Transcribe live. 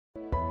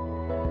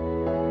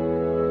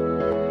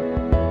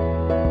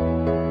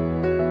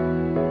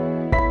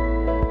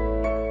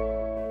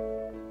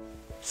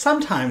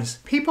Sometimes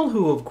people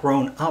who have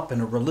grown up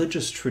in a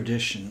religious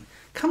tradition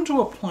come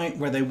to a point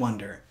where they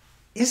wonder,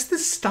 is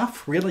this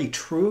stuff really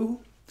true?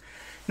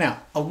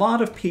 Now, a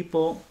lot of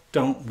people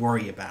don't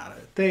worry about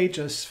it. They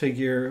just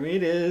figure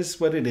it is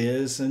what it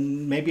is,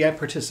 and maybe I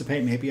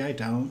participate, maybe I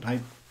don't.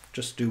 I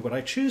just do what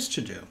I choose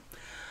to do.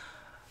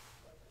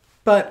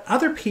 But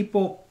other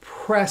people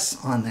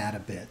press on that a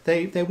bit.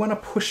 They want to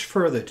push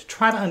further to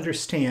try to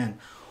understand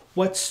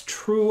what's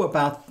true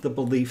about the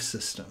belief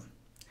system.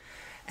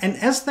 And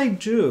as they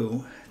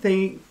do,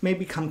 they may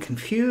become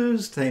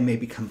confused, they may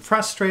become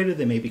frustrated,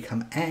 they may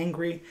become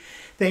angry.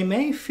 They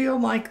may feel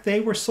like they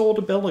were sold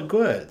a bill of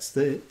goods,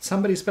 that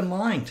somebody's been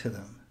lying to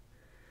them.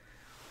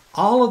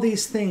 All of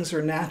these things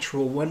are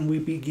natural when we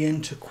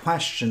begin to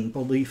question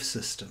belief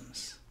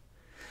systems.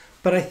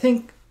 But I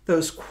think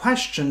those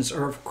questions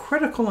are of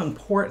critical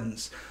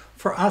importance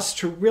for us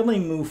to really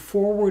move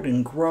forward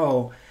and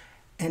grow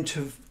and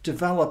to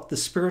develop the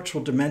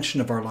spiritual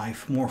dimension of our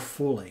life more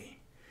fully.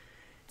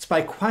 It's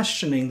by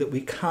questioning that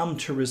we come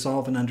to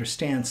resolve and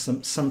understand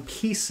some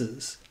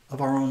pieces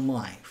of our own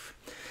life.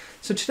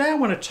 So today I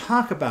want to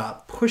talk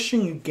about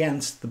pushing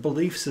against the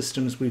belief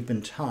systems we've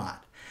been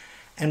taught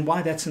and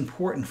why that's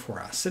important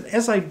for us. And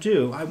as I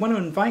do, I want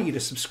to invite you to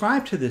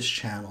subscribe to this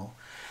channel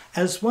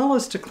as well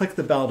as to click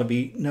the bell to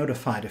be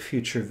notified of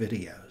future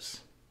videos.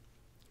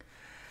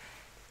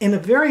 In a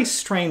very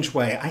strange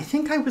way, I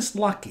think I was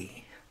lucky.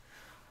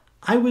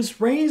 I was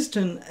raised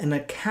in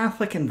a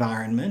Catholic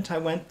environment. I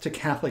went to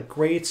Catholic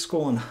grade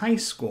school and high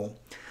school.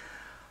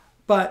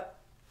 But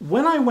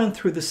when I went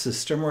through the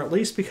system, or at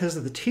least because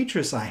of the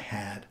teachers I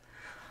had,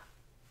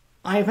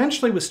 I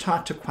eventually was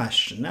taught to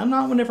question. Now,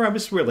 not whenever I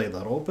was really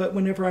little, but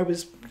whenever I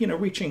was,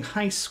 reaching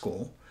high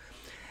school.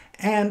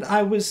 And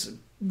I was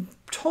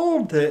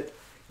told that,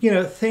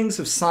 things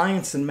of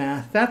science and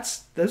math,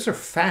 those are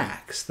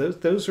facts.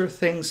 Those are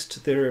things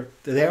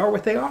they are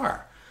what they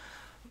are.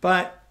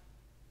 But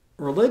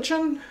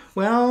religion,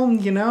 well,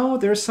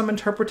 there's some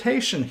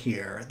interpretation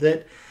here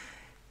that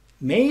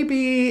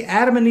maybe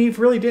Adam and Eve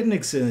really didn't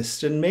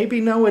exist, and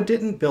maybe Noah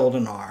didn't build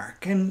an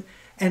ark, and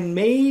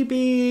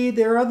maybe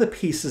there are other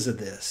pieces of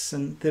this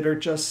and that are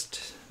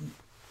just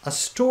a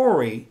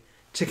story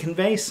to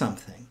convey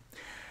something.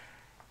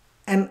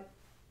 And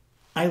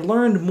I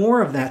learned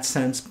more of that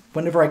sense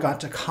whenever I got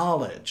to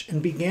college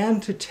and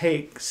began to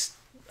take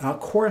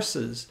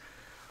courses,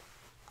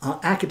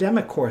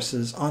 academic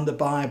courses on the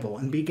Bible,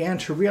 and began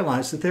to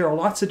realize that there are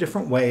lots of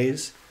different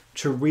ways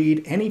to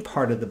read any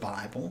part of the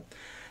Bible,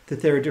 that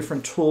there are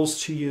different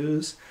tools to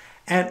use.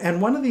 And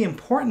one of the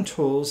important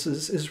tools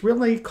is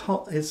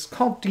called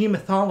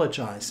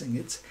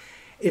demythologizing.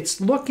 It's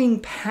looking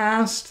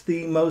past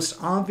the most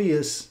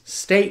obvious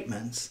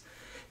statements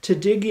to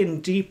dig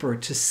in deeper,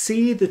 to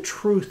see the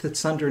truth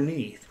that's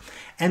underneath.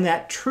 And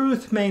that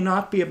truth may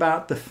not be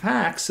about the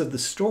facts of the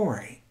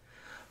story,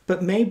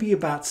 but may be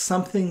about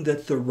something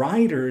that the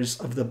writers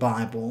of the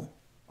Bible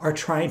are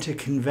trying to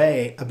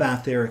convey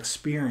about their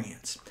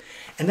experience.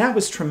 And that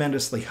was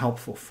tremendously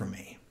helpful for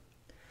me.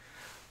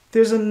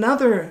 There's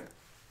another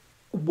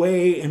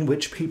way in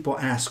which people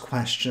ask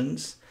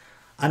questions,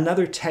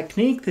 another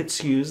technique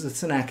that's used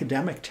that's an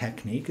academic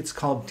technique. It's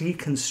called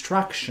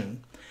deconstruction.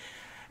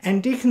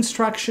 And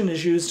deconstruction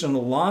is used in a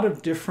lot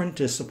of different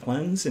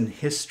disciplines, in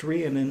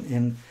history and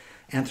in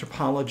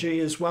anthropology,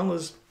 as well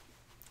as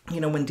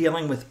when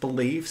dealing with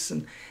beliefs,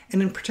 and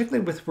in particular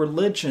with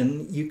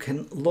religion, you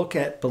can look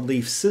at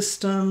belief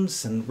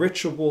systems and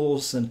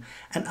rituals and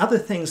other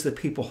things that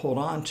people hold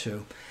on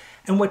to.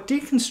 And what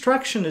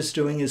deconstruction is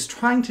doing is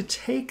trying to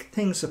take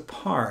things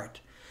apart,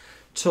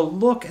 to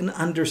look and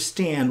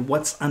understand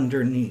what's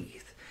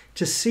underneath,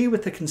 to see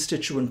what the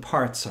constituent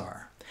parts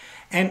are.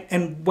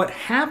 And what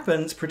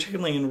happens,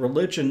 particularly in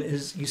religion,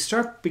 is you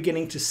start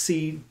beginning to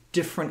see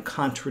different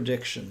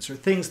contradictions or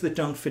things that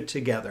don't fit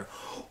together,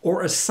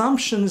 or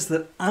assumptions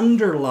that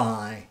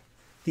underlie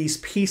these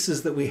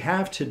pieces that we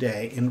have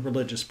today in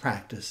religious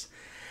practice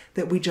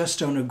that we just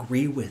don't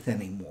agree with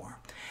anymore.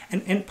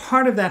 And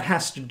part of that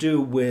has to do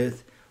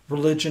with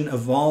religion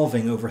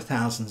evolving over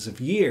thousands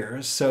of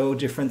years, so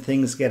different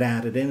things get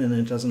added in and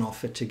it doesn't all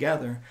fit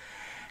together.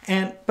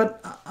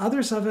 But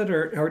others of it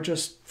are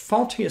just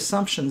faulty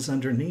assumptions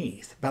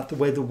underneath about the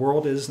way the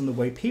world is and the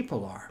way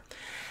people are.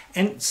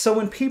 And so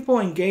when people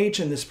engage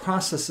in this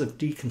process of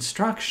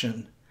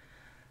deconstruction,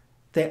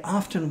 they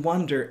often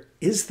wonder,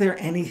 is there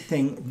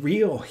anything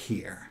real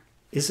here?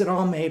 Is it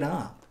all made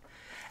up?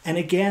 And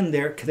again,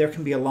 there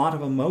can be a lot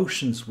of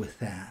emotions with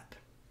that.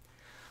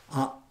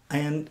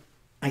 And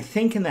I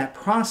think in that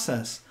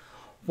process,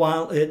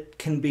 while it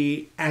can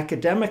be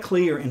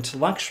academically or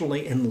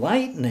intellectually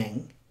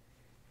enlightening,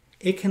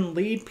 it can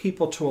lead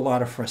people to a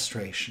lot of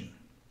frustration.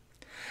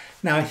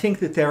 Now, I think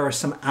that there are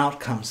some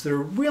outcomes that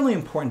are really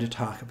important to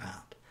talk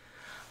about.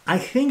 I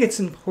think it's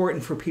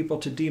important for people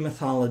to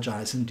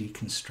demythologize and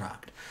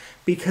deconstruct,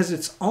 because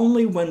it's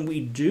only when we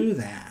do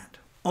that,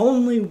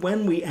 only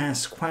when we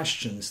ask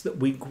questions, that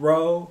we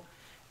grow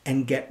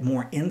and get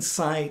more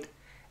insight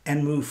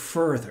and move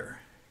further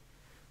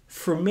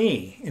for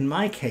me, in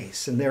my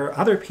case, and there are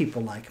other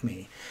people like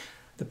me,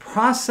 the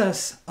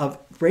process of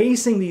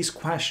raising these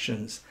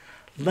questions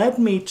led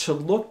me to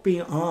look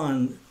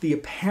beyond the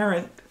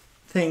apparent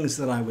things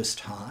that I was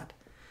taught,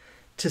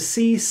 to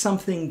see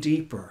something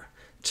deeper,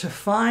 to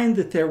find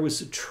that there was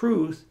a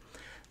truth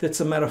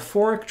that's a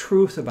metaphoric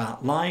truth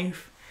about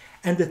life,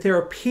 and that there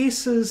are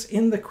pieces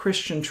in the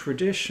Christian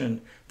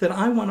tradition that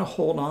I want to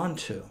hold on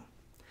to.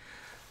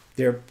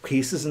 There are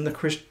pieces in the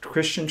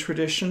Christian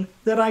tradition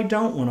that I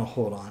don't want to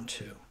hold on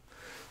to.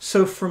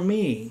 So for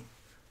me,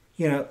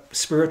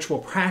 spiritual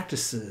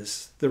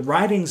practices, the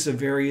writings of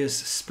various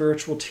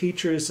spiritual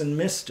teachers and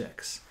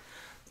mystics,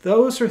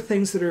 those are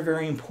things that are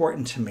very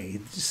important to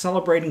me.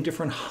 Celebrating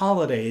different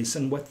holidays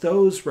and what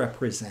those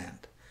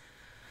represent.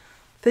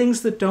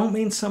 Things that don't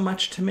mean so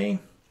much to me,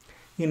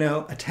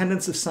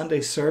 attendance of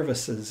Sunday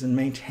services and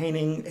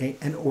maintaining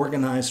an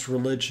organized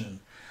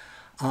religion.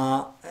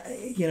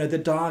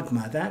 The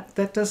dogma,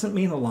 that doesn't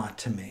mean a lot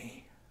to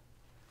me.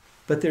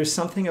 But there's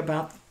something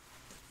about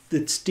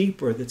that's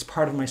deeper, that's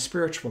part of my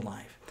spiritual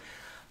life.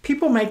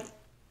 People make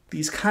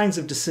these kinds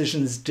of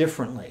decisions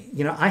differently.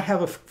 I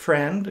have a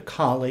friend, a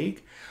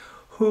colleague,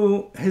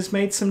 who has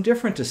made some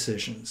different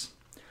decisions.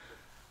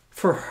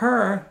 For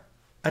her,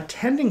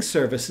 attending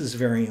service is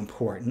very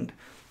important.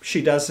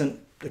 She doesn't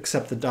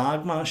accept the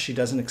dogma, she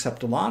doesn't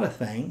accept a lot of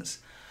things.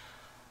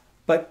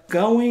 But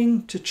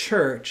going to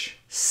church,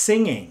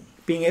 singing,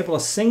 being able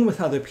to sing with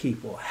other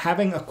people,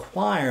 having a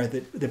choir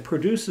that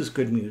produces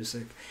good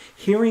music,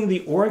 hearing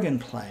the organ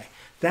play,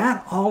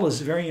 that all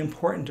is very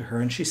important to her.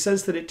 And she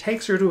says that it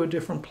takes her to a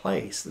different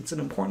place. It's an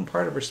important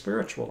part of her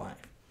spiritual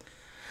life.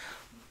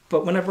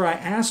 But whenever I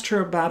asked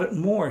her about it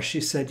more,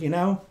 she said,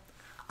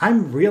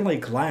 I'm really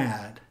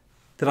glad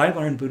that I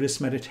learned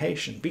Buddhist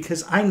meditation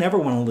because I never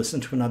want to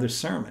listen to another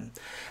sermon.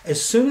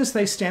 As soon as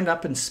they stand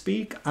up and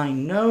speak, I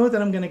know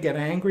that I'm going to get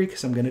angry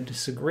because I'm going to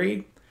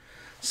disagree.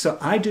 So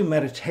I do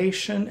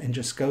meditation and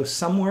just go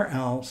somewhere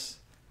else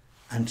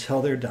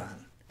until they're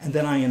done. And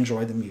then I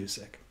enjoy the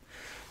music.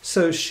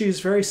 So she's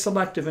very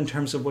selective in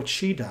terms of what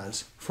she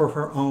does for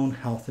her own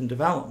health and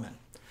development.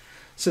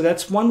 So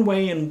that's one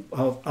way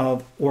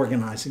of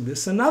organizing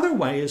this. Another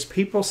way is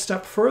people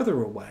step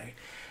further away.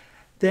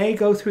 They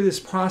go through this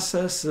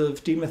process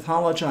of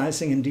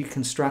demythologizing and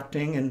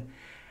deconstructing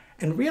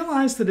and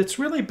realize that it's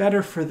really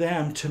better for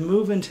them to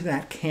move into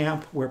that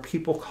camp where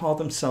people call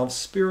themselves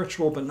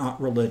spiritual but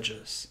not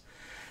religious.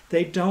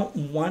 They don't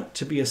want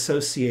to be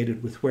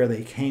associated with where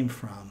they came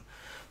from,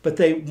 but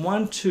they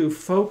want to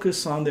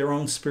focus on their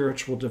own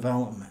spiritual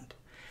development.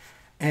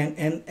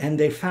 And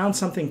they found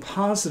something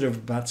positive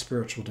about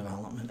spiritual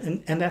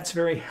development, and that's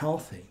very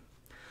healthy.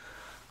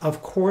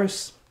 Of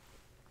course,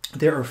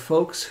 there are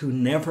folks who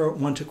never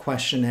want to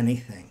question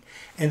anything,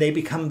 and they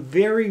become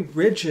very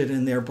rigid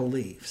in their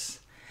beliefs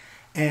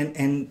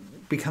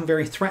and become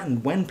very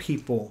threatened when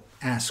people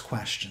ask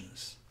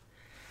questions.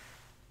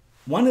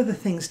 One of the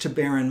things to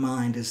bear in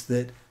mind is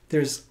that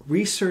there's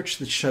research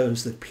that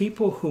shows that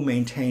people who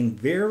maintain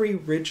very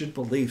rigid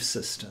belief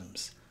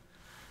systems,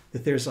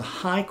 that there's a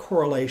high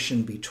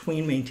correlation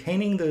between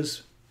maintaining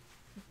those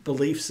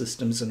belief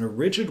systems in a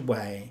rigid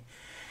way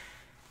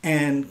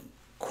and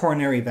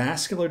coronary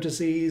vascular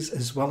disease,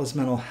 as well as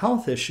mental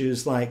health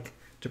issues like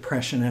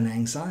depression and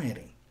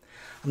anxiety.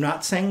 I'm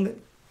not saying that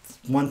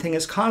one thing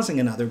is causing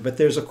another, but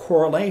there's a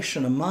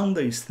correlation among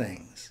these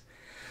things.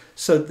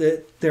 So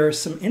that there are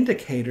some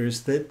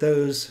indicators that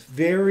those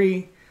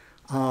very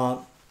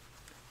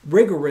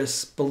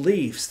rigorous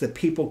beliefs that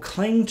people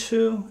cling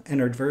to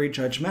and are very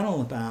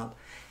judgmental about,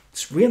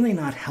 it's really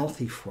not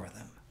healthy for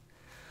them.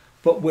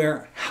 But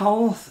where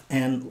health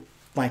and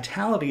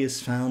vitality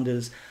is found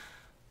is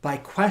by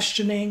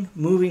questioning,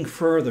 moving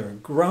further,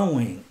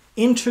 growing,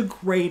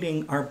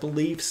 integrating our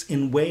beliefs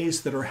in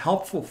ways that are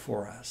helpful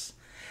for us,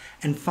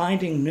 and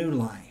finding new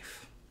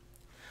life.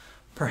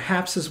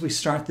 Perhaps as we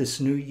start this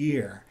new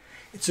year,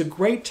 it's a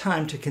great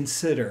time to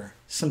consider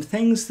some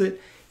things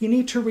that you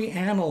need to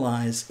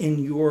reanalyze in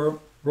your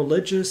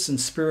religious and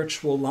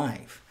spiritual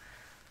life.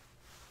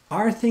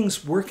 Are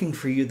things working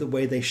for you the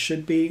way they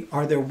should be?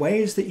 Are there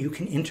ways that you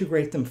can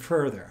integrate them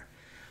further?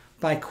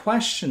 By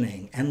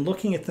questioning and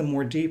looking at them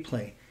more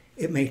deeply,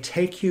 it may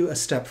take you a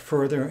step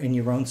further in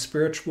your own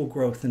spiritual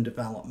growth and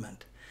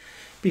development.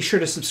 Be sure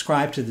to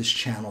subscribe to this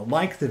channel,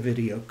 like the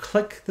video,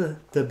 click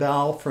the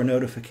bell for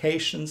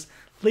notifications,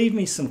 leave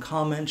me some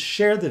comments,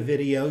 share the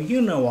video.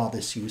 You know all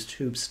this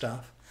YouTube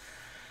stuff.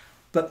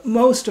 But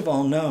most of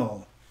all,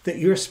 know that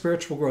your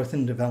spiritual growth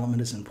and development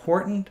is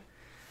important.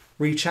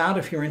 Reach out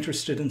if you're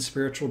interested in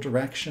spiritual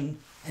direction,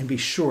 and be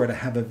sure to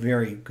have a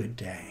very good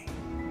day.